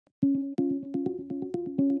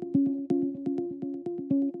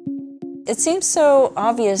It seems so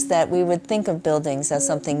obvious that we would think of buildings as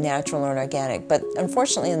something natural and organic, but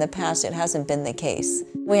unfortunately in the past it hasn't been the case.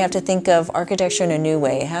 We have to think of architecture in a new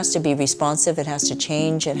way. It has to be responsive, it has to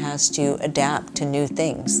change, it has to adapt to new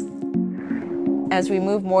things. As we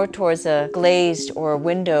move more towards a glazed or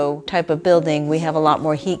window type of building, we have a lot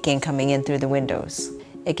more heat gain coming in through the windows.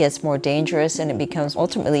 It gets more dangerous and it becomes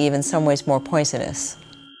ultimately even in some ways more poisonous.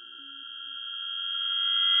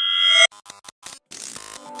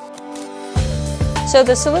 So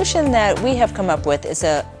the solution that we have come up with is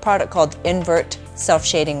a product called InVert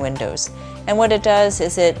Self-Shading Windows. And what it does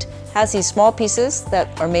is it has these small pieces that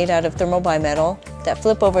are made out of thermal bimetal that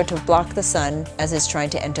flip over to block the sun as it's trying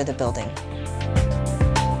to enter the building.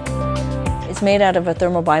 It's made out of a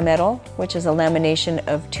thermal bimetal, which is a lamination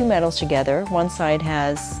of two metals together. One side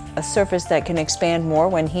has a surface that can expand more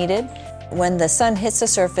when heated. When the sun hits the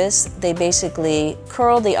surface, they basically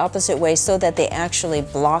curl the opposite way so that they actually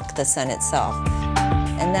block the sun itself.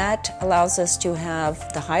 And that allows us to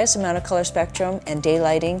have the highest amount of color spectrum and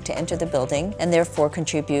daylighting to enter the building and therefore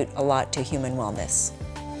contribute a lot to human wellness.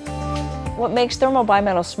 What makes thermal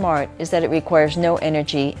bimetal smart is that it requires no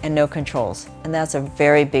energy and no controls, and that's a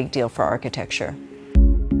very big deal for architecture.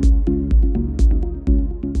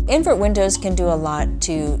 InVert Windows can do a lot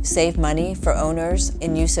to save money for owners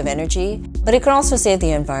in use of energy, but it can also save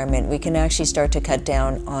the environment. We can actually start to cut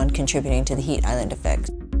down on contributing to the heat island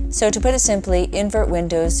effect. So to put it simply, InVert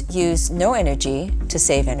Windows use no energy to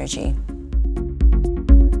save energy.